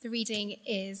The reading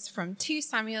is from 2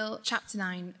 Samuel chapter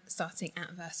 9, starting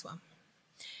at verse 1.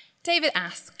 David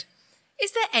asked,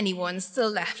 "Is there anyone still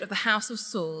left of the house of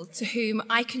Saul to whom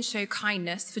I can show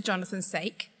kindness for Jonathan's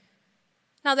sake?"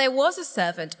 Now there was a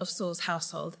servant of Saul's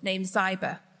household named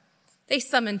Ziba. They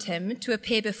summoned him to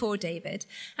appear before David,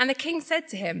 and the king said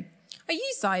to him, "Are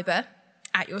you Ziba?"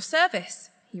 "At your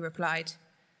service," he replied.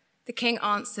 The king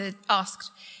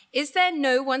asked, "Is there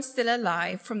no one still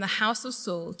alive from the house of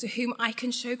Saul to whom I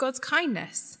can show God's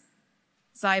kindness?"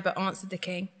 Ziba answered the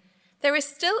king, "There is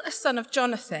still a son of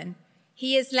Jonathan.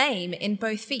 He is lame in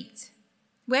both feet."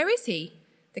 "Where is he?"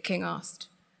 the king asked.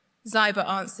 Ziba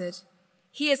answered,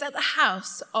 "He is at the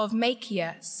house of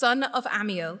Machir, son of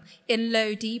Ammiel, in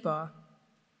Lo-debar."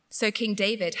 So King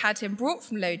David had him brought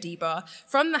from Lo-debar,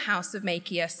 from the house of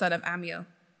Machir, son of Ammiel.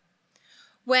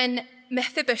 When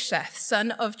Mephibosheth,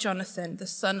 son of Jonathan, the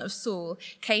son of Saul,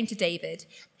 came to David,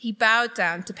 he bowed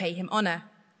down to pay him honor.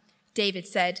 David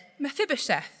said,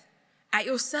 "Mephibosheth, at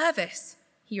your service,"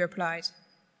 he replied.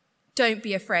 "Don't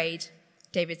be afraid,"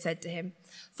 David said to him,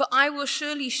 "for I will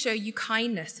surely show you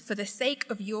kindness for the sake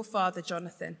of your father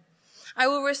Jonathan. I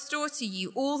will restore to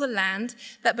you all the land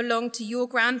that belonged to your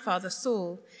grandfather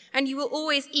Saul, and you will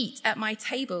always eat at my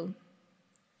table."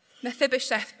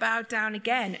 Mephibosheth bowed down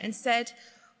again and said,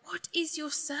 "What is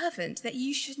your servant that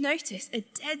you should notice a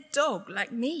dead dog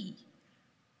like me?"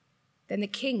 Then the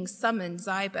king summoned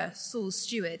Ziba, Saul's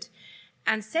steward,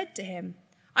 and said to him,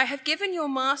 "I have given your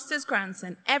master's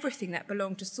grandson everything that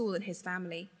belonged to Saul and his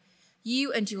family.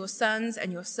 You and your sons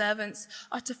and your servants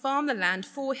are to farm the land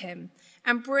for him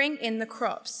and bring in the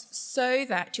crops so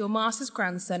that your master's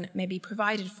grandson may be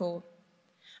provided for.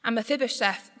 And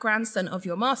Mephibosheth, grandson of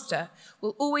your master,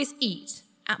 will always eat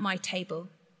at my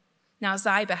table." Now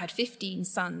Ziba had 15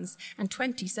 sons and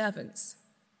 20 servants.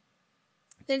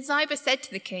 Then Ziba said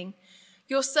to the king,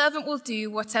 "Your servant will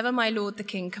do whatever my lord the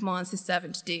king commands his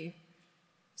servant to do."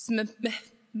 So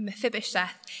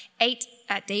Mephibosheth ate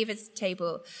at David's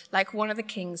table like one of the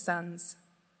king's sons.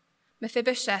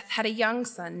 Mephibosheth had a young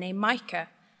son named Micah,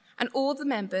 and all the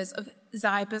members of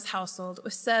Ziba's household were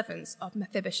servants of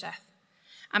Mephibosheth.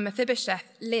 And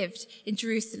Mephibosheth lived in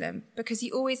Jerusalem because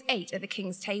he always ate at the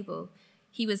king's table.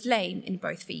 He was lame in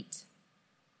both feet.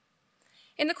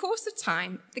 In the course of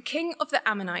time, the king of the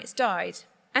Ammonites died,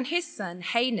 and his son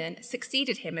Hanun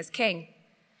succeeded him as king.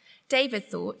 David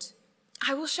thought,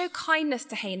 "I will show kindness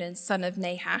to Hanun, son of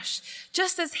Nahash,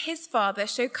 just as his father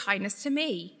showed kindness to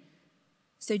me."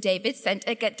 So David sent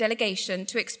a delegation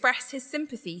to express his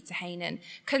sympathy to Hanun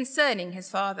concerning his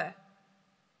father.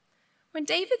 When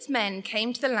David's men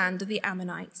came to the land of the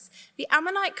Ammonites, the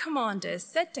Ammonite commanders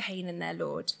said to Hanun their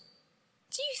lord,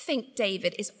 "Do you think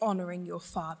David is honoring your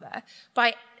father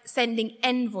by sending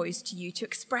envoys to you to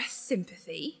express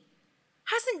sympathy?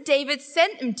 Hasn't David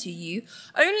sent them to you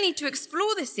only to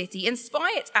explore the city and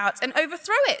spy it out and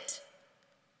overthrow it?"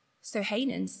 So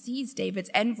Hanun seized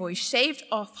David's envoys, shaved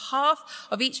off half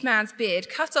of each man's beard,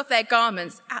 cut off their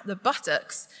garments at the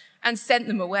buttocks, and sent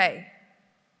them away.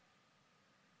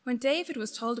 When David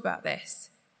was told about this,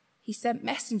 he sent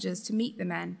messengers to meet the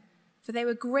men, for they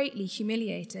were greatly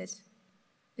humiliated.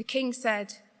 The king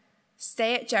said,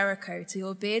 "Stay at Jericho till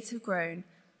your beards have grown,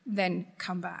 then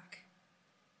come back."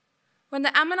 When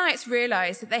the Ammonites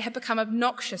realized that they had become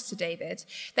obnoxious to David,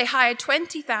 they hired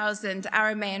 20,000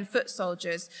 Aramean foot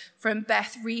soldiers from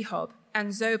Beth Rehob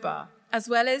and Zobar, as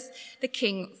well as the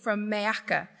king from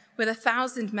Maacah, with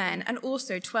 1,000 men, and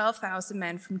also 12,000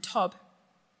 men from Tob.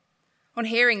 On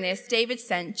hearing this, David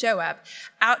sent Joab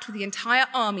out with the entire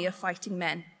army of fighting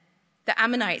men. The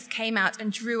Ammonites came out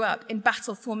and drew up in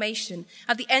battle formation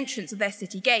at the entrance of their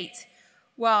city gate,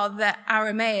 while the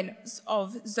Arameans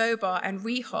of Zobar and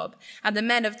Rehob and the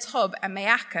men of Tob and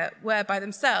Maacah were by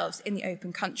themselves in the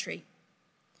open country.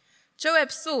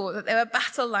 Joab saw that there were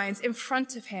battle lines in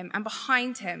front of him and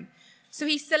behind him, so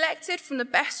he selected from the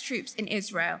best troops in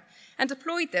Israel and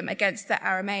deployed them against the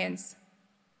Arameans.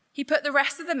 He put the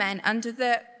rest of the men under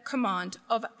the command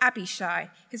of Abishai,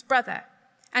 his brother,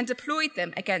 and deployed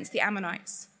them against the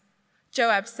Ammonites.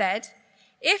 Joab said,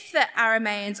 "If the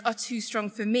Arameans are too strong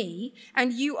for me,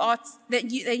 then you are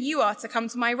to come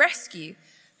to my rescue.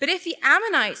 But if the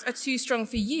Ammonites are too strong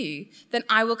for you, then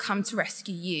I will come to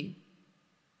rescue you.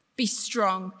 Be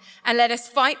strong, and let us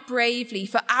fight bravely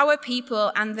for our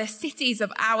people and the cities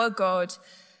of our God.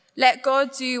 Let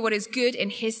God do what is good in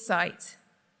his sight."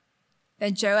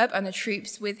 Then Joab and the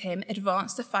troops with him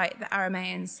advanced to fight the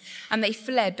Arameans, and they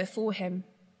fled before him.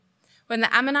 When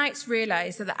the Ammonites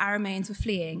realized that the Arameans were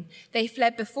fleeing, they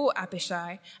fled before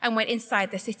Abishai and went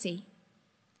inside the city.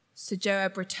 So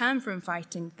Joab returned from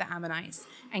fighting the Ammonites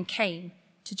and came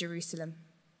to Jerusalem.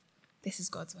 This is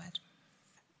God's word.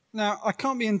 Now, I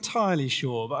can't be entirely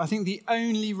sure, but I think the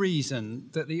only reason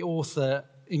that the author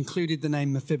included the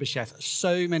name Mephibosheth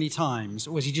so many times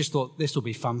was he just thought this will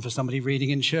be fun for somebody reading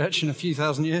in church in a few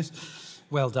thousand years.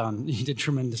 Well done. You did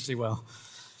tremendously well.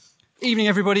 Evening,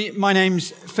 everybody. My name's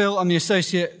Phil. I'm the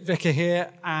associate vicar here,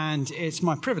 and it's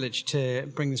my privilege to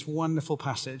bring this wonderful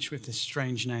passage with this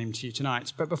strange name to you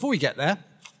tonight. But before we get there,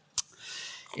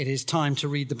 it is time to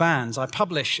read the banns. I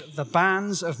publish the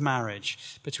banns of marriage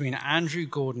between Andrew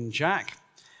Gordon Jack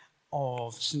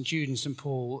of St Jude and St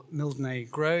Paul,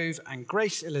 Mildnay Grove, and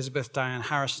Grace Elizabeth Diane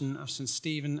Harrison of St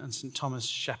Stephen and St Thomas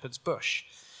Shepherd's Bush.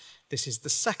 This is the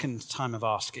second time of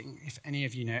asking. If any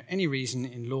of you know any reason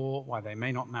in law why they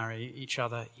may not marry each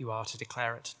other, you are to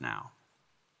declare it now.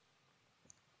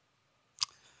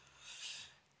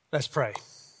 Let's pray.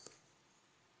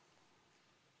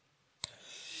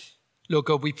 Lord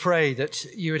God, we pray that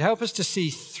you would help us to see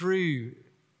through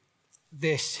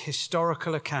this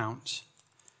historical account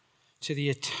to the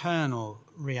eternal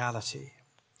reality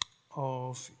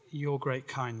of your great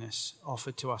kindness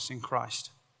offered to us in Christ.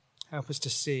 Help us to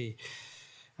see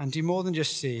and do more than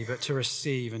just see, but to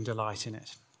receive and delight in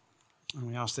it. And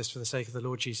we ask this for the sake of the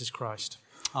Lord Jesus Christ.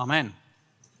 Amen.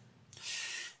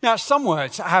 Now, some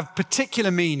words have particular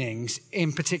meanings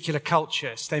in particular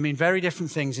cultures. They mean very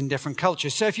different things in different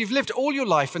cultures. So if you've lived all your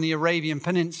life in the Arabian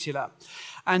Peninsula,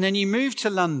 and then you move to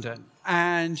London,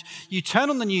 and you turn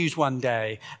on the news one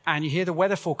day, and you hear the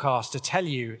weather forecaster tell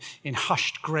you in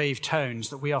hushed, grave tones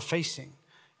that we are facing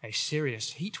a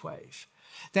serious heat wave,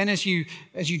 then as you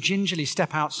gingerly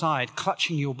step outside,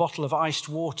 clutching your bottle of iced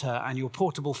water and your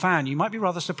portable fan, you might be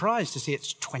rather surprised to see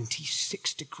it's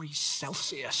 26 degrees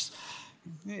Celsius.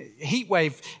 Heat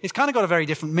wave, it's kind of got a very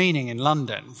different meaning in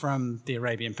London from the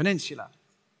Arabian Peninsula.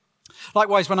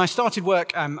 Likewise, when I started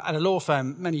work at a law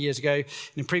firm many years ago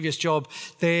in a previous job,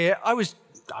 I was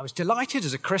delighted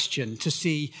as a Christian to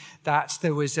see that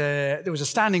there was a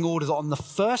standing order that on the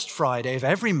first Friday of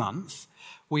every month,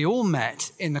 we all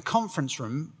met in the conference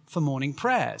room for morning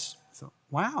prayers. I thought,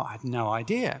 wow, I had no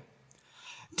idea.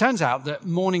 Turns out that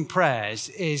morning prayers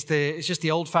is just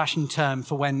the old-fashioned term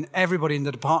for when everybody in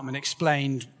the department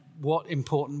explained what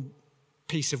important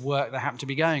piece of work there happened to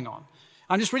be going on.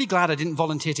 I'm just really glad I didn't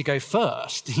volunteer to go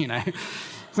first, you know. I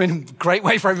mean, great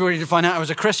way for everybody to find out I was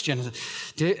a Christian.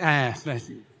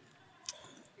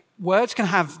 Words can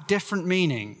have different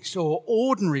meanings, or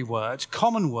ordinary words,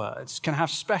 common words, can have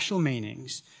special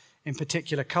meanings in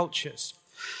particular cultures.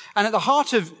 And at the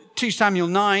heart of 2 Samuel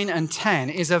 9 and 10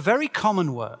 is a very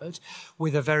common word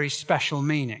with a very special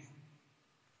meaning.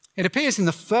 It appears in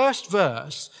the first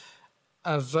verse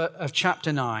of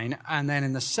chapter 9 and then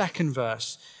in the second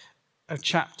verse of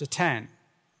chapter 10.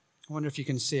 I wonder if you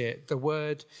can see it. The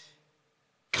word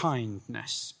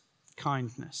kindness.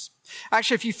 Kindness.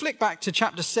 Actually, if you flick back to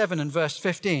chapter 7 and verse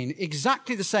 15,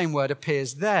 exactly the same word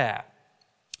appears there.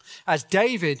 As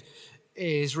David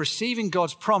is receiving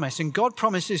God's promise, and God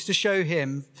promises to show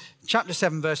him, chapter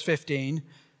 7, verse 15,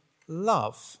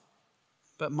 love.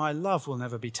 But my love will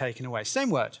never be taken away. Same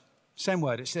word.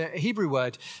 It's a Hebrew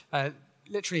word,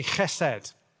 literally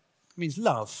chesed. It means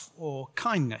love or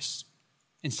kindness.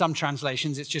 In some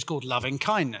translations, it's just called loving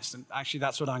kindness. And actually,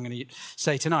 that's what I'm going to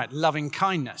say tonight, loving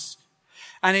kindness.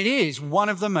 And it is one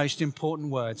of the most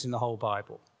important words in the whole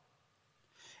Bible.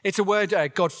 It's a word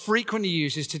God frequently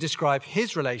uses to describe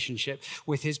his relationship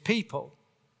with his people.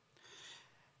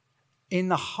 In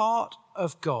the heart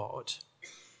of God,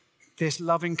 this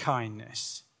loving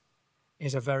kindness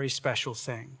is a very special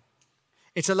thing.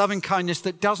 It's a loving kindness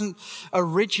that doesn't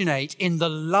originate in the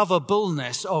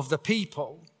lovableness of the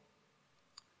people,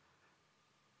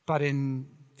 but in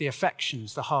the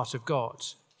affections, the heart of God.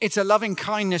 It's a loving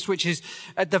kindness which is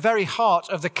at the very heart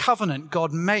of the covenant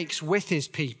God makes with his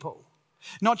people.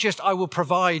 Not just, I will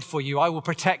provide for you, I will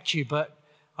protect you, but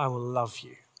I will love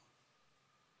you.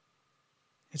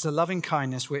 It's a loving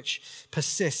kindness which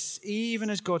persists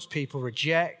even as God's people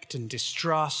reject and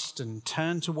distrust and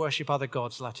turn to worship other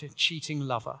gods like a cheating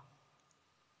lover.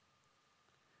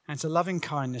 And it's a loving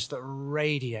kindness that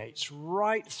radiates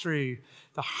right through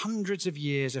the hundreds of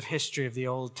years of history of the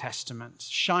Old Testament,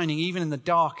 shining even in the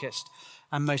darkest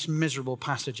and most miserable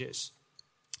passages.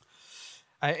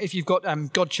 If you've got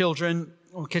godchildren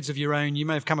or kids of your own, you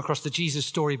may have come across the Jesus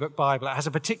Storybook Bible. It has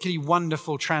a particularly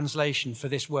wonderful translation for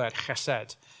this word,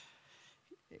 chesed.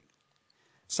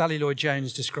 Sally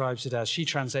Lloyd-Jones describes it as, she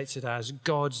translates it as,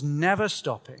 God's never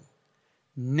stopping,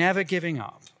 never giving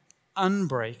up,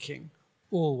 unbreaking,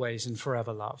 always and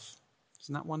forever love.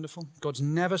 Isn't that wonderful? God's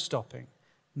never stopping,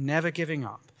 never giving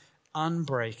up,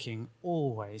 unbreaking,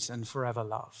 always and forever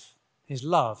love. his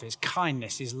love, his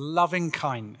kindness, his loving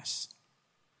kindness.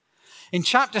 In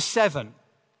chapter 7,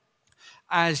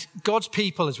 as God's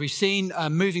people, as we've seen,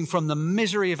 moving from the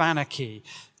misery of anarchy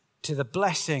to the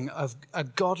blessing of a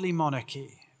godly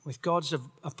monarchy with God's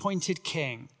appointed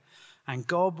king, and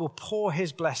God will pour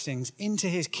his blessings into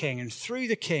his king and through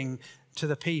the king to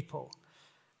the people.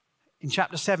 In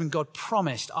chapter 7, God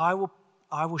promised, I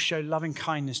will show loving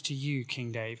kindness to you,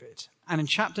 King David. And in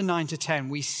chapter 9 to 10,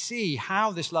 we see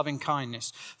how this loving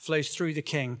kindness flows through the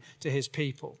king to his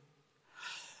people.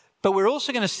 But we're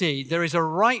also going to see there is a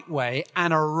right way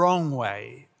and a wrong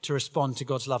way to respond to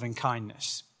God's loving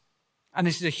kindness. And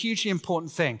this is a hugely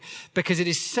important thing because it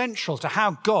is central to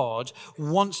how God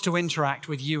wants to interact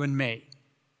with you and me.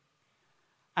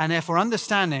 And therefore,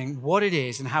 understanding what it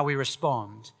is and how we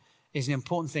respond is an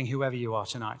important thing, whoever you are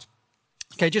tonight.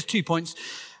 Okay, just 2 points.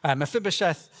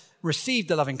 Mephibosheth received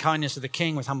the loving kindness of the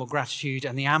king with humble gratitude,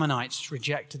 and the Ammonites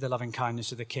rejected the loving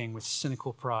kindness of the king with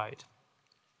cynical pride.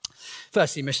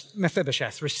 Firstly,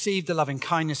 Mephibosheth received the loving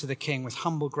kindness of the king with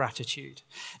humble gratitude.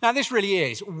 Now, this really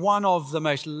is one of the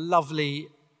most lovely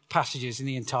passages in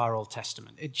the entire Old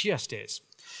Testament. It just is.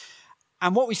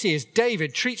 And what we see is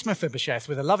David treats Mephibosheth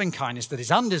with a loving kindness that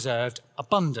is undeserved,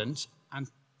 abundant, and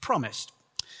promised.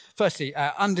 Firstly,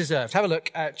 undeserved. Have a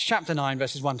look at chapter 9,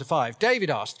 verses 1 to 5.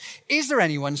 David asked, "Is there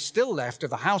anyone still left of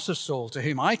the house of Saul to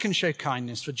whom I can show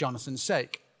kindness for Jonathan's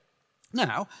sake?"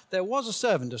 Now, there was a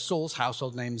servant of Saul's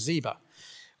household named Ziba.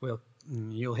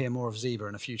 You'll hear more of Ziba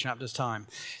in a few chapters' time.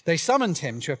 They summoned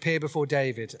him to appear before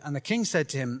David, and the king said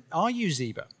to him, "Are you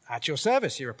Ziba?" "At your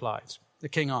service," he replied. The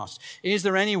king asked, Is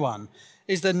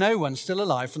there no one still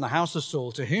alive from the house of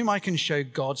Saul to whom I can show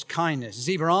God's kindness?"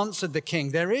 Ziba answered the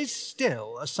king, "There is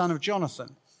still a son of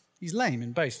Jonathan. He's lame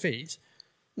in both feet."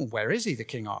 "Well, where is he?" the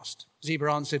king asked.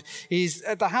 Ziba answered, "He's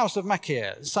at the house of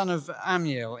Machir, son of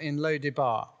Ammiel in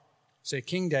Lo-debar." So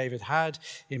King David had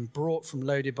him brought from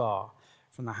Lo-debar,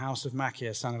 from the house of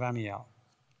Machir, son of Ammiel.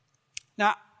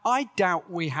 Now, I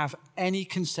doubt we have any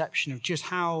conception of just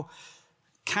how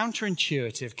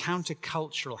counterintuitive,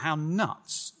 countercultural, how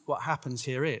nuts what happens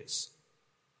here is.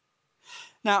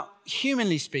 Now,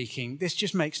 humanly speaking, this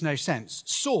just makes no sense.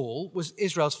 Saul was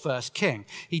Israel's first king.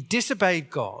 He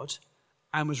disobeyed God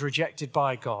and was rejected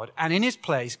by God. And in his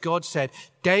place, God said,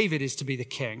 David is to be the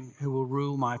king who will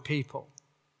rule my people.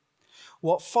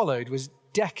 What followed was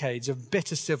decades of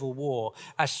bitter civil war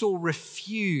as Saul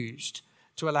refused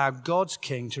to allow God's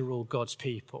king to rule God's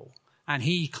people, and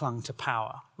he clung to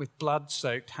power with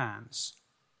blood-soaked hands.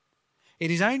 It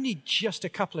is only just a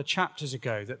couple of chapters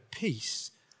ago that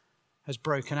peace has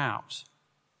broken out.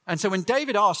 And so when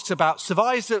David asks about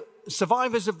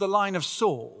survivors of the line of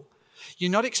Saul, you're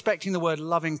not expecting the word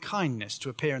loving kindness to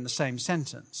appear in the same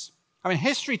sentence. I mean,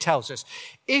 history tells us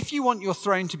if you want your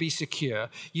throne to be secure,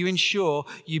 you ensure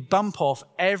you bump off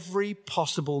every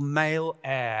possible male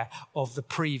heir of the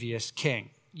previous king.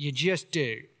 You just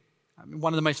do. I mean,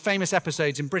 one of the most famous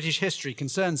episodes in British history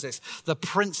concerns this, the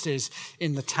princes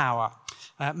in the Tower.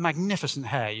 Magnificent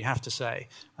hair, you have to say,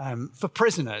 for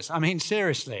prisoners. I mean,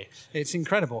 seriously, it's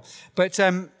incredible. But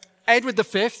Edward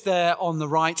V there on the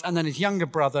right, and then his younger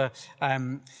brother,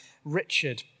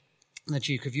 Richard, the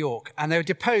Duke of York, and they were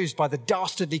deposed by the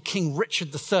dastardly King Richard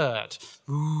III,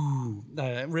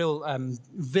 the real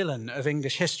villain of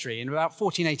English history, in about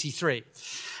 1483.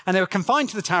 And they were confined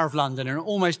to the Tower of London, and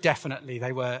almost definitely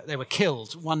they were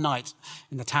killed one night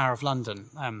in the Tower of London.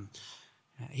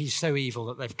 He's so evil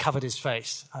that they've covered his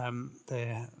face,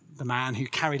 the man who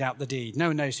carried out the deed. No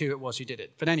one knows who it was who did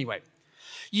it. But anyway,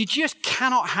 you just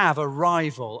cannot have a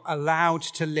rival allowed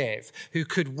to live who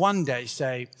could one day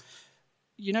say,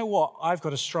 you know what, I've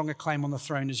got a stronger claim on the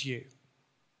throne as you.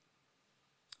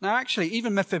 Now, actually,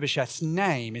 even Mephibosheth's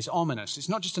name is ominous. It's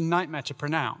not just a nightmare to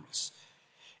pronounce.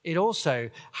 It also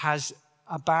has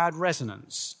a bad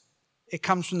resonance. It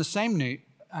comes from the same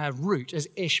root as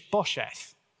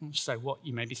Ishbosheth. So what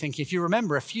you may be thinking, if you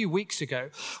remember a few weeks ago,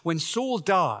 when Saul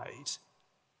died,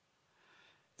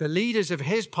 the leaders of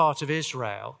his part of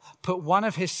Israel put one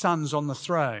of his sons on the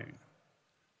throne.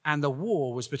 And the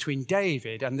war was between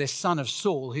David and this son of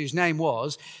Saul, whose name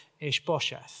was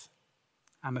Ishbosheth.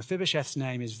 And Mephibosheth's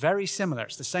name is very similar.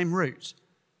 It's the same root.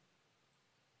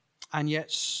 And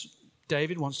yet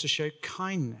David wants to show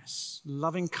kindness,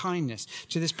 loving kindness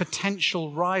to this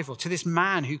potential rival, to this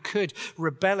man who could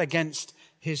rebel against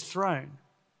his throne.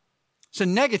 So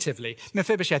negatively,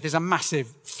 Mephibosheth is a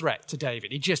massive threat to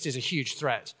David. He just is a huge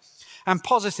threat. And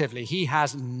positively, he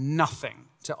has nothing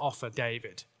to offer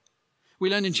David. We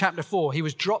learned in chapter 4, he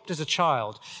was dropped as a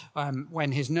child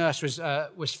when his nurse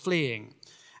was fleeing,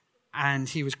 and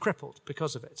he was crippled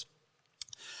because of it.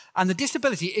 And the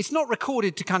disability, it's not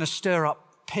recorded to kind of stir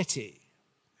up pity.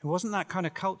 It wasn't that kind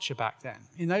of culture back then.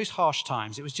 In those harsh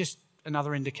times, it was just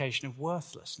another indication of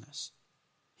worthlessness.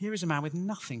 Here is a man with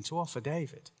nothing to offer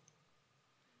David.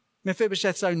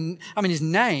 Mephibosheth's his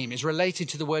name is related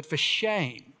to the word for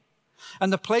shame.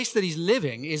 And the place that he's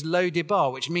living is Lo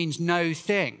Debar, which means no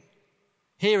thing.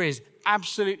 Here is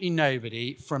absolutely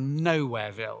nobody from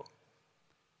Nowhereville.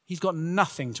 He's got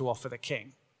nothing to offer the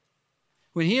king.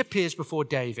 When he appears before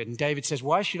David, and David says,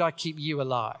 "Why should I keep you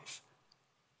alive?"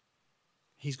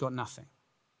 He's got nothing.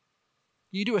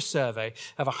 You do a survey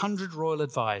of 100 royal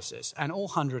advisors, and all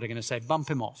 100 are going to say, bump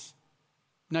him off.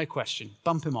 No question,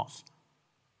 bump him off.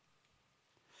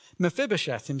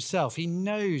 Mephibosheth himself, he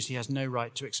knows he has no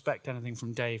right to expect anything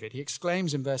from David. He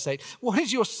exclaims in verse 8, "What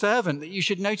is your servant that you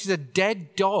should notice a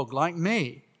dead dog like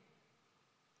me?"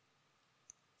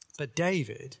 But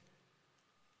David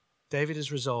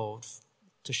has resolved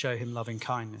to show him loving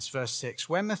kindness. Verse 6,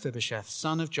 when Mephibosheth,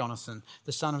 son of Jonathan,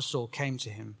 the son of Saul, came to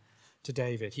him, to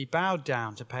David, he bowed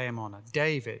down to pay him honor.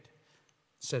 David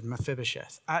said,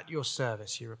 "Mephibosheth, at your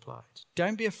service," he replied.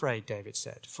 "Don't be afraid," David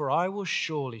said, "for I will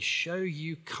surely show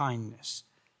you kindness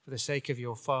for the sake of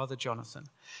your father Jonathan.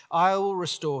 I will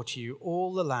restore to you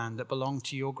all the land that belonged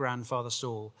to your grandfather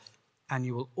Saul, and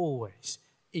you will always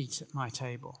eat at my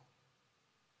table."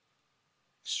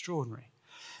 Extraordinary.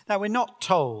 Now, we're not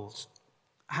told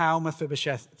how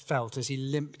Mephibosheth felt as he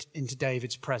limped into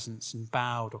David's presence and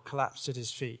bowed or collapsed at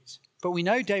his feet. But we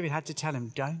know David had to tell him,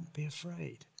 "Don't be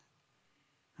afraid."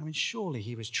 Surely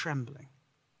he was trembling.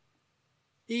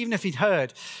 Even if he'd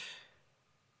heard,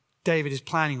 David is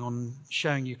planning on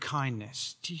showing you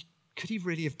kindness, could he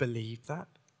really have believed that?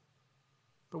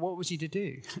 But what was he to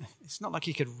do? It's not like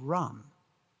he could run.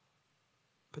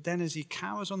 But then as he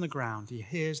cowers on the ground, he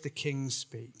hears the king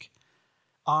speak,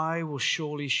 "I will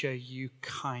surely show you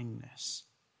kindness."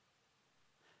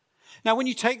 Now, when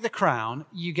you take the crown,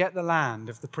 you get the land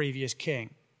of the previous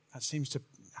king. That seems to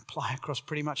apply across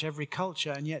pretty much every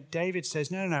culture. And yet David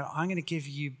says, no, I'm going to give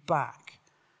you back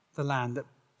the land that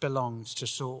belongs to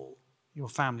Saul, your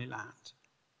family land.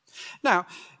 Now,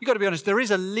 you've got to be honest, there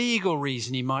is a legal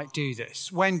reason he might do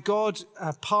this. When God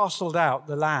parceled out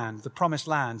the land, the promised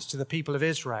land, to the people of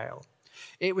Israel,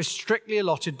 it was strictly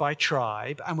allotted by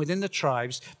tribe, and within the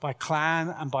tribes by clan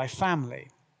and by family.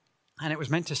 And it was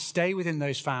meant to stay within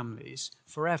those families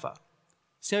forever.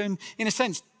 So in a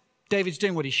sense, David's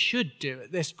doing what he should do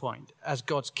at this point as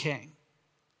God's king.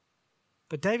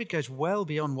 But David goes well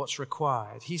beyond what's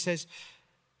required. He says,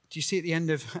 do you see at the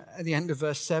end of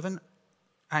verse 7?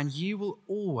 "And you will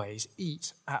always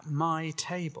eat at my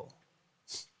table."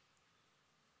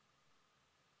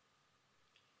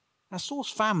 Now,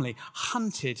 Saul's family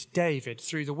hunted David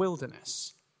through the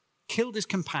wilderness, killed his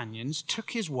companions,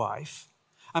 took his wife,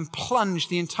 and plunged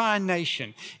the entire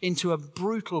nation into a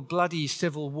brutal, bloody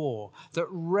civil war that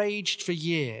raged for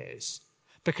years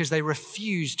because they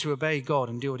refused to obey God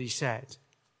and do what he said.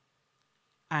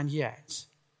 And yet,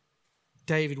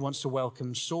 David wants to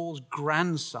welcome Saul's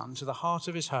grandson to the heart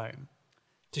of his home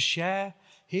to share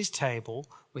his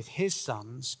table with his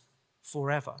sons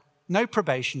forever. No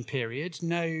probation period,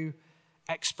 no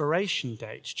expiration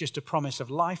date, just a promise of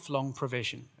lifelong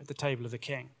provision at the table of the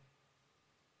king.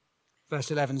 Verse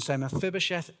 11, so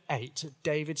Mephibosheth ate at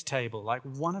David's table like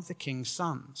one of the king's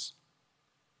sons.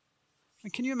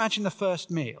 And can you imagine the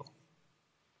first meal?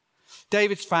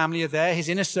 David's family are there, his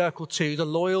inner circle too, the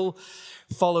loyal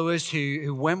followers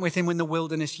who went with him in the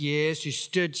wilderness years, who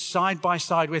stood side by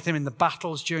side with him in the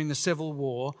battles during the civil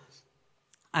war.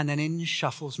 And then in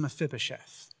shuffles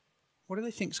Mephibosheth. What do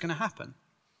they think is going to happen?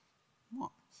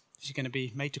 What? Is he going to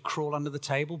be made to crawl under the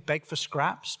table, beg for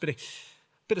scraps?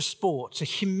 Bit of sport to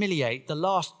humiliate the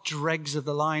last dregs of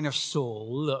the line of Saul.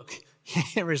 Look,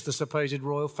 here is the supposed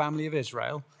royal family of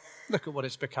Israel. Look at what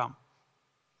it's become.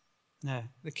 No,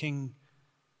 the king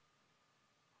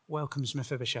welcomes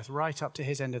Mephibosheth right up to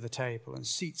his end of the table and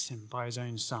seats him by his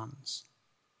own sons,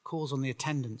 calls on the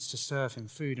attendants to serve him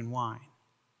food and wine.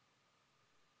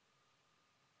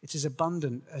 It's as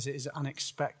abundant as it is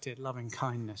unexpected loving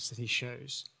kindness that he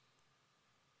shows.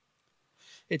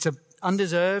 It's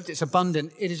undeserved, it's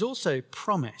abundant, it is also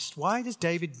promised. Why does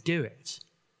David do it?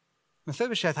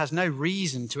 Mephibosheth has no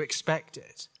reason to expect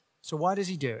it. So why does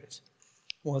he do it?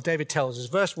 Well, David tells us,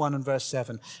 verse 1 and verse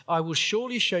 7, I will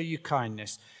surely show you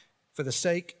kindness for the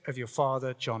sake of your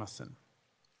father Jonathan.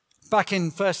 Back in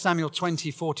 1 Samuel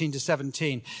 20, 14 to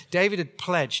 17, David had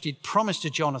pledged, he'd promised to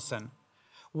Jonathan,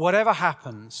 whatever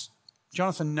happens,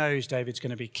 Jonathan knows David's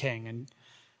going to be king.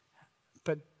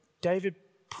 But David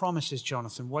promises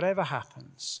Jonathan, whatever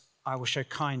happens, I will show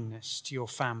kindness to your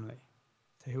family,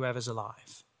 to whoever's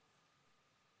alive.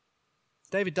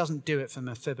 David doesn't do it for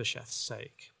Mephibosheth's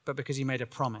sake, but because he made a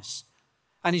promise.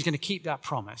 And he's going to keep that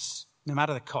promise, no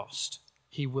matter the cost.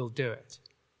 He will do it.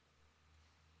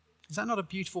 Is that not a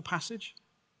beautiful passage?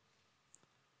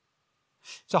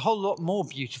 It's a whole lot more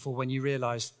beautiful when you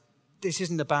realize this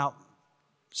isn't about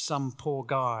some poor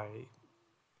guy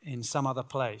in some other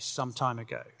place some time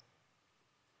ago.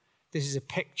 This is a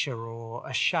picture or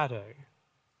a shadow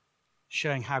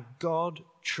showing how God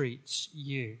treats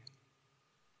you,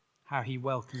 how he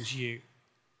welcomes you.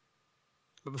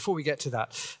 But before we get to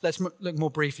that, let's look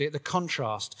more briefly at the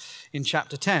contrast in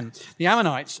chapter 10. The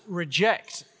Ammonites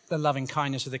reject the loving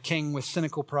kindness of the king with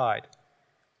cynical pride.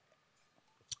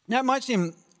 Now, it might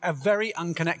seem a very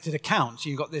unconnected account.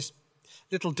 You've got this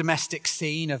little domestic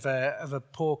scene of a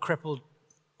poor crippled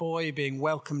boy being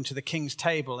welcomed to the king's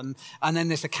table, and then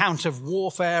this account of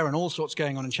warfare and all sorts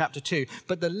going on in chapter 2.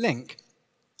 But the link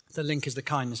is the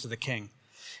kindness of the king.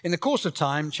 In the course of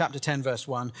time, chapter 10, verse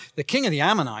 1, the king of the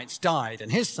Ammonites died,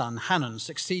 and his son Hanun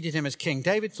succeeded him as king.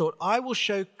 David thought, I will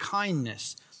show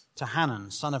kindness to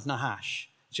Hanun, son of Nahash,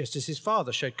 just as his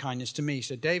father showed kindness to me.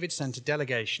 So David sent a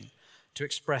delegation to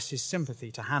express his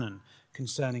sympathy to Hanun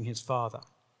concerning his father.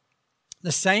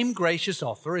 The same gracious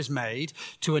offer is made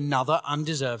to another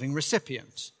undeserving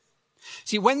recipient.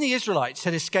 See, when the Israelites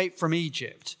had escaped from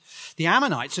Egypt, the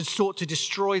Ammonites had sought to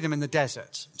destroy them in the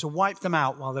desert, to wipe them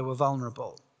out while they were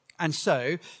vulnerable. And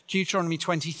so, Deuteronomy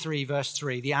 23, verse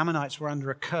 3, the Ammonites were under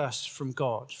a curse from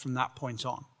God from that point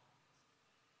on.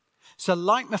 So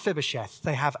like Mephibosheth,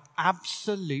 they have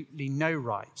absolutely no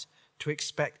right to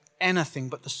expect anything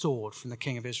but the sword from the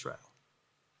king of Israel.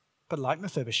 But like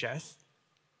Mephibosheth,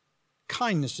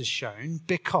 kindness is shown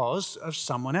because of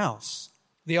someone else.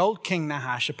 The old king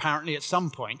Nahash apparently at some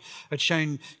point had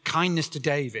shown kindness to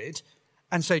David,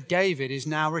 and so David is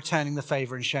now returning the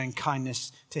favor and showing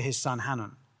kindness to his son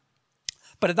Hanun.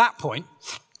 But at that point,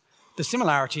 the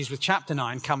similarities with chapter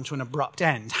 9 come to an abrupt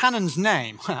end. Hanun's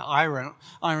name,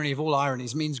 irony of all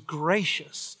ironies, means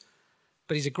gracious,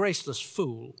 but he's a graceless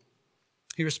fool.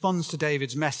 He responds to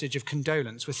David's message of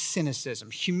condolence with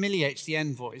cynicism, humiliates the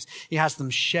envoys. He has them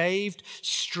shaved,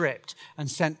 stripped, and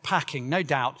sent packing, no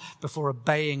doubt, before a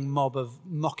baying mob of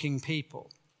mocking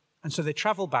people. And so they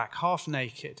travel back half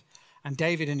naked, and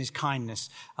David, in his kindness,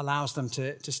 allows them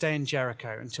to stay in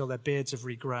Jericho until their beards have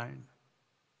regrown.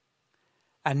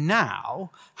 And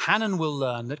now, Hanun will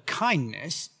learn that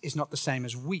kindness is not the same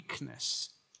as weakness.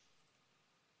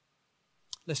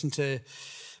 Listen to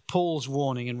Paul's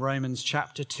warning in Romans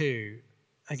chapter 2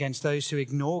 against those who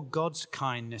ignore God's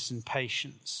kindness and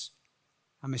patience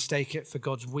and mistake it for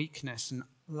God's weakness and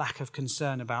lack of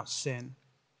concern about sin.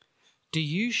 Do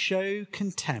you show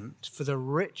contempt for the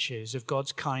riches of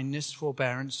God's kindness,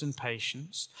 forbearance, and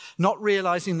patience, not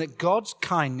realizing that God's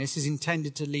kindness is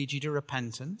intended to lead you to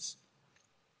repentance?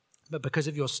 But because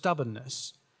of your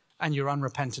stubbornness and your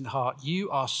unrepentant heart, you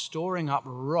are storing up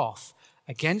wrath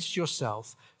against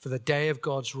yourself for the day of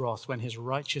God's wrath when his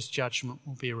righteous judgment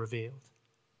will be revealed.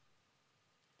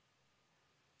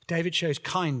 David shows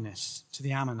kindness to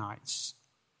the Ammonites,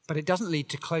 but it doesn't lead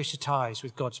to closer ties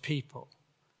with God's people,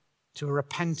 to a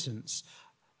repentance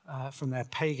from their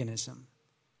paganism.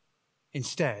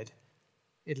 Instead,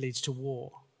 it leads to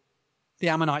war. The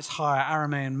Ammonites hire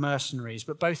Aramean mercenaries,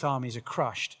 but both armies are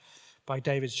crushed by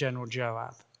David's general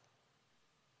Joab.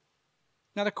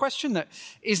 Now, the question that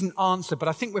isn't answered, but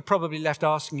I think we're probably left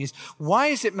asking is, why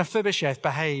is it Mephibosheth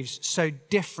behaves so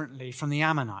differently from the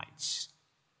Ammonites?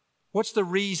 What's the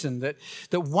reason that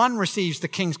one receives the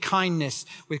king's kindness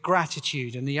with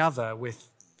gratitude and the other with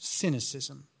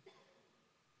cynicism?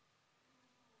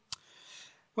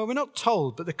 Well, we're not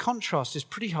told, but the contrast is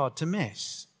pretty hard to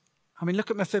miss. I mean,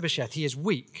 look at Mephibosheth. He is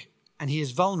weak and he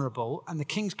is vulnerable, and the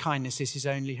king's kindness is his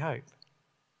only hope.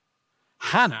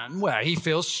 Hanun, well, he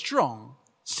feels strong,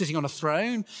 sitting on a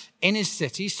throne in his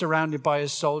city, surrounded by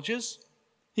his soldiers.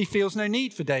 He feels no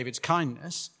need for David's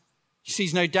kindness. He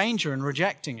sees no danger in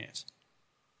rejecting it.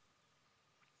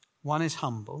 One is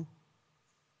humble,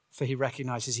 for he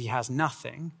recognizes he has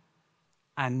nothing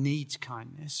and needs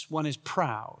kindness. One is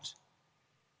proud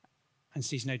and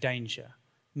sees no danger,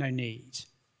 no need,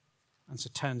 and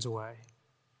so turns away.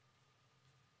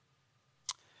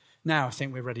 Now I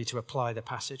think we're ready to apply the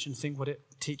passage and think what it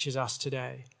teaches us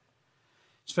today.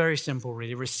 It's very simple,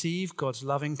 really. Receive God's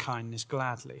loving kindness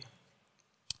gladly.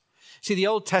 See, the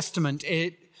Old Testament,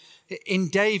 in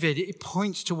David, it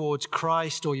points towards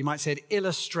Christ, or you might say it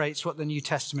illustrates what the New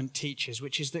Testament teaches,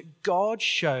 which is that God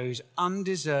shows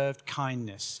undeserved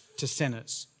kindness to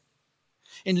sinners.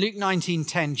 In Luke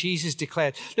 19:10, Jesus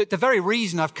declared, look, the very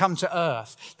reason I've come to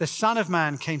earth, the Son of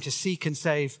Man came to seek and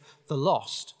save the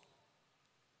lost.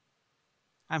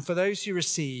 And for those who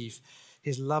receive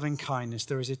his loving kindness,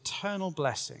 there is eternal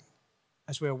blessing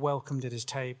as we are welcomed at his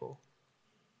table.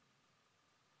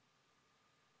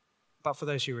 But for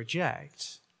those who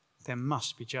reject, there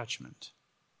must be judgment.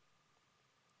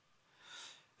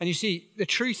 And you see, the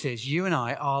truth is, you and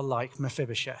I are like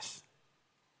Mephibosheth.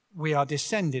 We are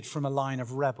descended from a line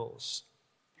of rebels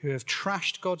who have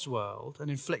trashed God's world and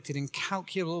inflicted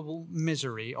incalculable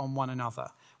misery on one another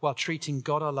while treating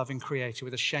God, our loving Creator,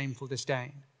 with a shameful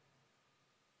disdain.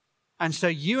 And so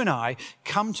you and I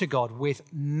come to God with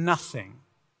nothing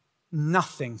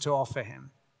to offer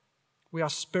him. We are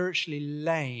spiritually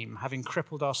lame, having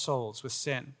crippled our souls with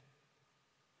sin.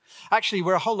 Actually,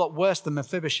 we're a whole lot worse than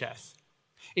Mephibosheth.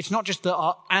 It's not just that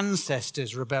our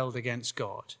ancestors rebelled against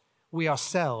God. We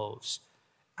ourselves,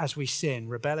 as we sin,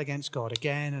 rebel against God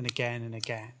again and again and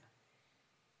again.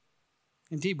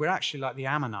 Indeed, we're actually like the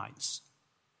Ammonites.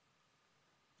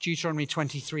 Deuteronomy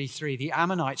 23:3, the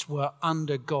Ammonites were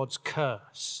under God's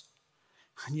curse.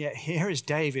 And yet here is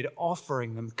David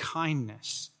offering them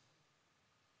kindness.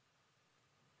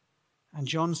 And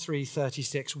John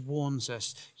 3:36 warns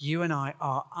us, you and I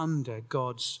are under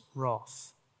God's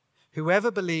wrath.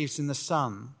 Whoever believes in the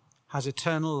Son has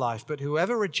eternal life, but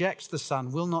whoever rejects the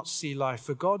Son will not see life,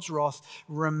 for God's wrath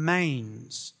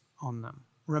remains on them.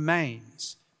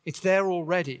 Remains. It's there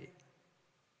already.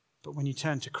 But when you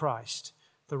turn to Christ,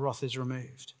 the wrath is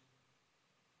removed.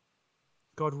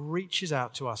 God reaches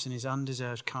out to us in his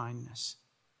undeserved kindness.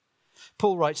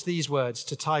 Paul writes these words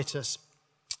to Titus,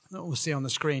 that we'll see on the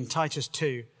screen, Titus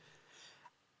 2.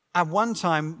 At one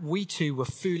time, we too were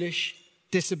foolish,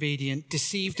 disobedient,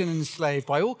 deceived and enslaved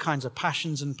by all kinds of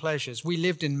passions and pleasures. We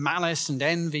lived in malice and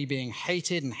envy, being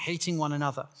hated and hating one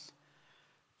another.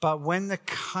 But when the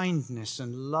kindness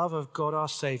and love of God our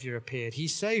Savior appeared, he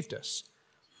saved us,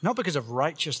 not because of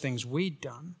righteous things we'd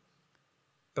done,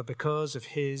 but because of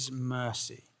his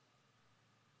mercy.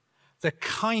 The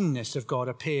kindness of God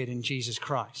appeared in Jesus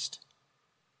Christ.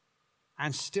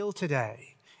 And still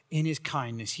today, in his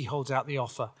kindness, he holds out the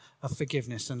offer of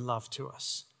forgiveness and love to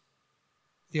us.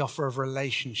 The offer of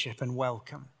relationship and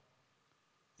welcome.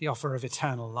 The offer of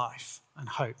eternal life and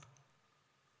hope.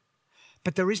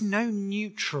 But there is no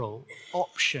neutral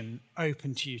option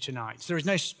open to you tonight. There is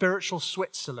no spiritual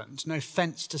Switzerland, no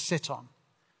fence to sit on.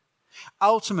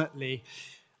 Ultimately,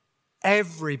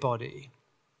 everybody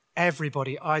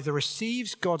either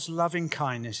receives God's loving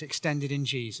kindness extended in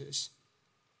Jesus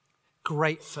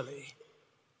gratefully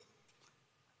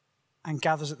and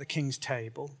gathers at the king's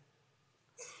table,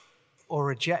 or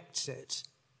rejects it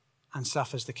and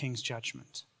suffers the king's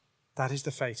judgment. That is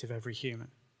the fate of every human.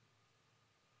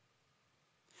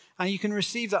 And you can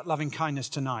receive that loving kindness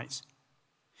tonight.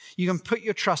 You can put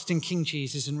your trust in King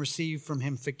Jesus and receive from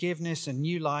him forgiveness and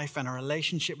new life and a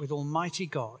relationship with Almighty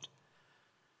God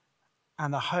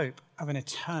and the hope of an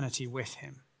eternity with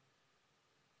him.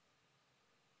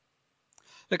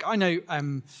 Look, I know,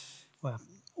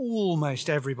 almost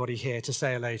everybody here to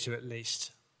say hello to at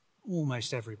least.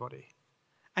 Almost everybody.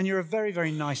 And you're a very,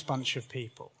 very nice bunch of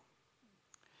people.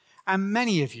 And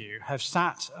many of you have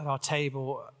sat at our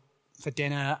table for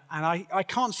dinner, and I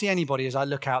can't see anybody as I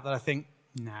look out that I think,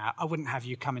 nah, I wouldn't have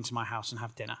you come into my house and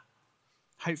have dinner.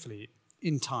 Hopefully,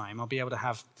 in time, I'll be able to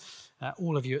have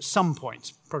all of you at some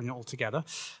point, probably not all together.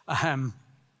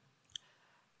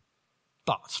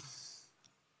 But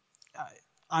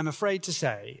I'm afraid to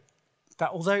say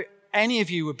that although any of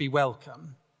you would be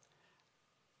welcome,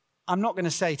 I'm not going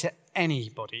to say to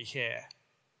anybody here,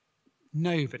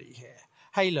 nobody here,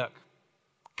 hey, look,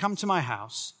 come to my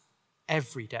house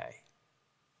every day.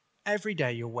 Every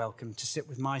day you're welcome to sit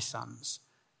with my sons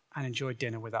and enjoy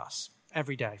dinner with us.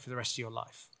 Every day for the rest of your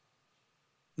life.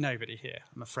 Nobody here,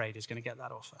 I'm afraid, is going to get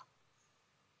that offer.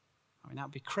 I mean, that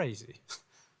would be crazy.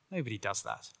 Nobody does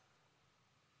that.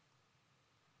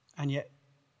 And yet,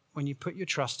 when you put your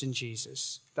trust in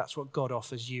Jesus, that's what God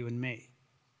offers you and me.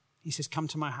 He says, come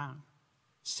to my home.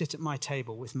 Sit at my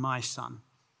table with my son.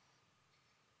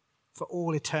 For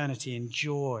all eternity,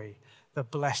 enjoy the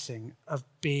blessing of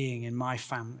being in my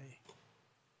family.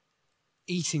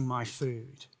 Eating my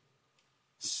food.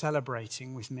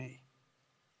 Celebrating with me.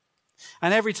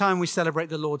 And every time we celebrate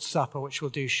the Lord's Supper, which we'll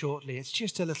do shortly, it's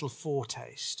just a little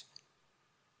foretaste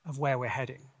of where we're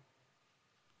heading.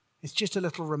 It's just a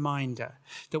little reminder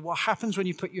that what happens when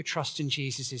you put your trust in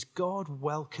Jesus is God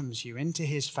welcomes you into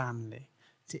his family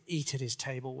to eat at his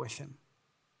table with him.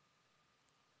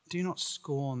 Do not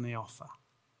scorn the offer.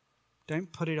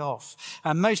 Don't put it off.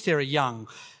 And most here are young,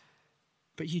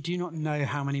 but you do not know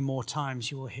how many more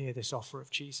times you will hear this offer of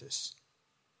Jesus.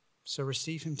 So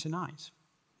receive him tonight.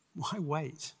 Why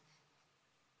wait?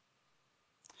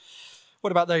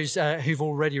 What about those who've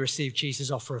already received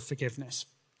Jesus' offer of forgiveness?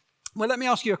 Well, let me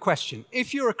ask you a question.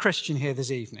 If you're a Christian here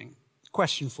this evening,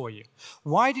 question for you.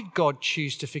 Why did God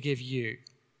choose to forgive you?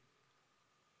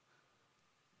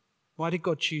 Why did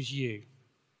God choose you?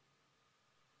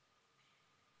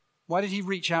 Why did he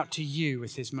reach out to you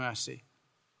with his mercy?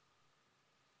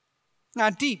 Now,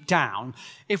 deep down,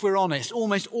 if we're honest,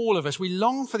 almost all of us, we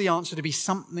long for the answer to be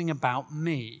something about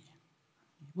me.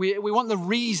 We want the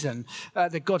reason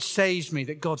that God saves me,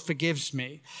 that God forgives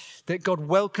me, that God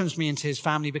welcomes me into his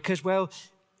family because, well,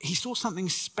 he saw something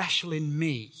special in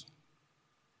me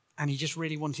and he just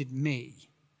really wanted me.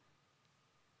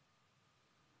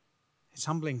 It's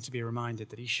humbling to be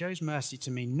reminded that he shows mercy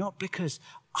to me not because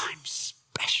I'm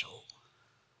special,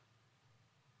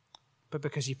 but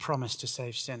because he promised to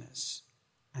save sinners,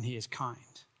 and he is kind.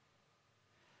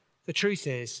 The truth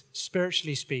is,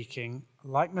 spiritually speaking,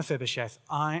 like Mephibosheth,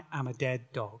 I am a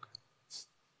dead dog.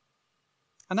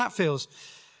 And that feels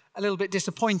a little bit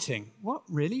disappointing. What,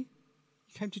 really?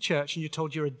 You came to church and you're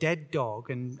told you're a dead dog,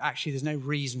 and actually there's no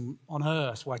reason on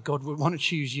earth why God would want to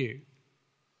choose you.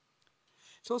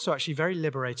 It's also actually very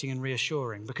liberating and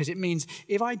reassuring, because it means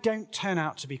if I don't turn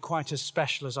out to be quite as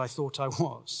special as I thought I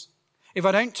was, if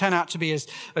I don't turn out to be as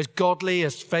godly,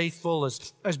 as faithful,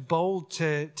 as bold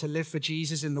to live for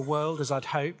Jesus in the world as I'd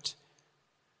hoped,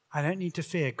 I don't need to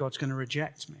fear God's going to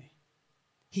reject me.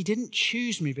 He didn't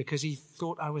choose me because he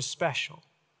thought I was special.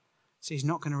 So he's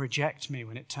not going to reject me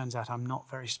when it turns out I'm not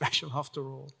very special after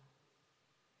all.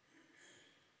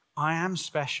 I am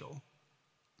special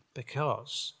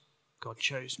because God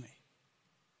chose me.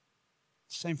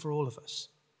 Same for all of us.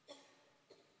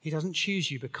 He doesn't choose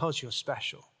you because you're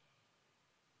special,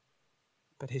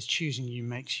 but his choosing you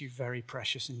makes you very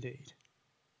precious indeed.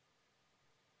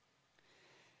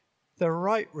 The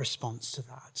right response to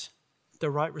that,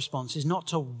 the right response is not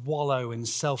to wallow in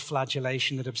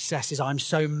self-flagellation that obsesses, I'm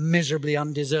so miserably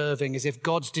undeserving, as if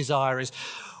God's desire is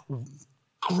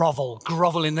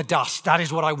grovel in the dust. That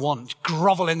is what I want,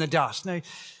 grovel in the dust. No,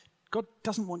 God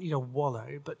doesn't want you to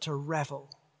wallow, but to revel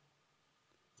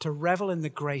in the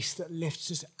grace that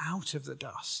lifts us out of the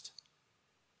dust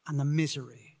and the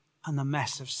misery and the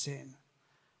mess of sin,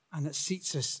 and that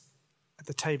seats us at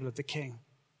the table of the King.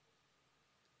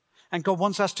 And God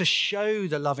wants us to show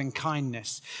the loving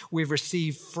kindness we've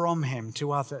received from him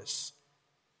to others,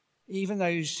 even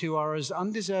those who are as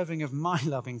undeserving of my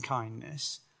loving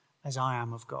kindness as I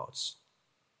am of God's.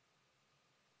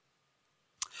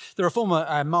 The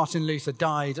reformer Martin Luther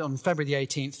died on February the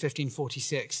 18th,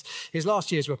 1546. His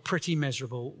last years were pretty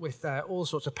miserable with all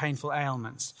sorts of painful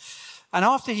ailments. And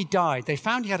after he died, they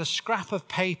found he had a scrap of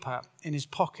paper in his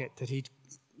pocket that he'd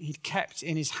kept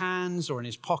in his hands or in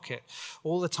his pocket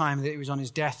all the time that he was on his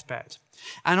deathbed.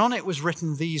 And on it was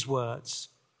written these words: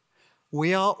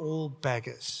 "We are all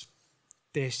beggars.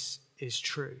 This is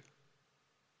true."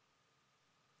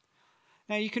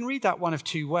 Now, you can read that one of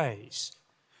two ways.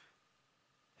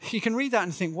 You can read that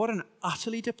and think, what an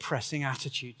utterly depressing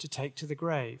attitude to take to the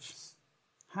grave.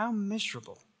 How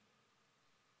miserable.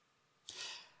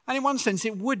 And in one sense,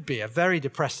 it would be a very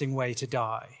depressing way to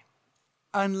die,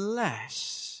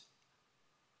 unless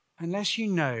you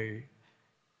know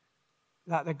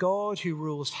that the God who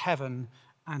rules heaven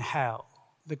and hell,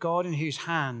 the God in whose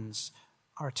hands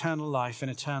are eternal life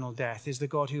and eternal death, is the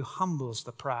God who humbles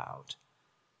the proud,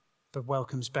 but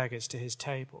welcomes beggars to his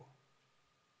table.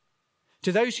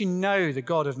 To those who know the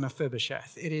God of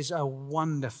Mephibosheth, it is a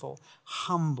wonderful,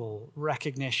 humble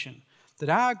recognition that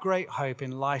our great hope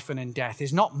in life and in death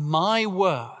is not my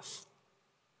worth,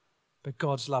 but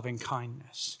God's loving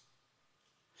kindness.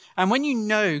 And when you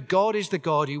know God is the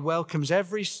God who welcomes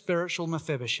every spiritual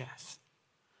Mephibosheth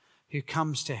who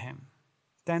comes to him,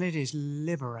 then it is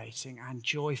liberating and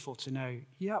joyful to know,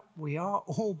 yep, we are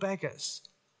all beggars,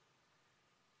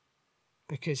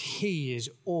 because he is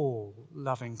all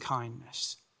loving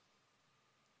kindness.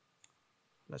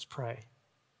 Let's pray.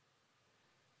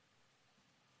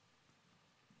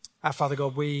 Our Father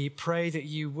God, we pray that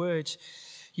you would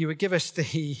give us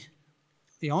the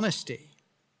honesty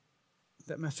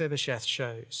that Mephibosheth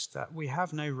shows, that we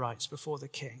have no rights before the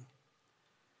King.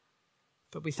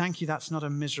 But we thank you that's not a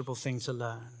miserable thing to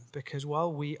learn, because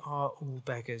while we are all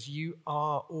beggars, you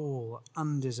are all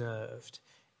undeserved,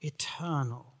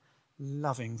 eternal,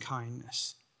 loving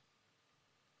kindness.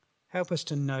 Help us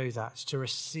to know that, to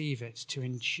receive it, to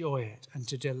enjoy it, and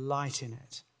to delight in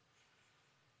it,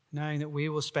 knowing that we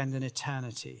will spend an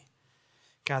eternity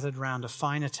gathered round a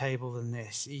finer table than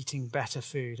this, eating better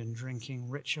food and drinking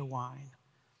richer wine,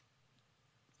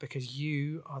 because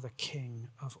you are the King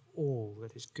of all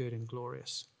that is good and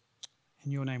glorious.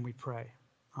 In your name we pray.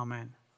 Amen.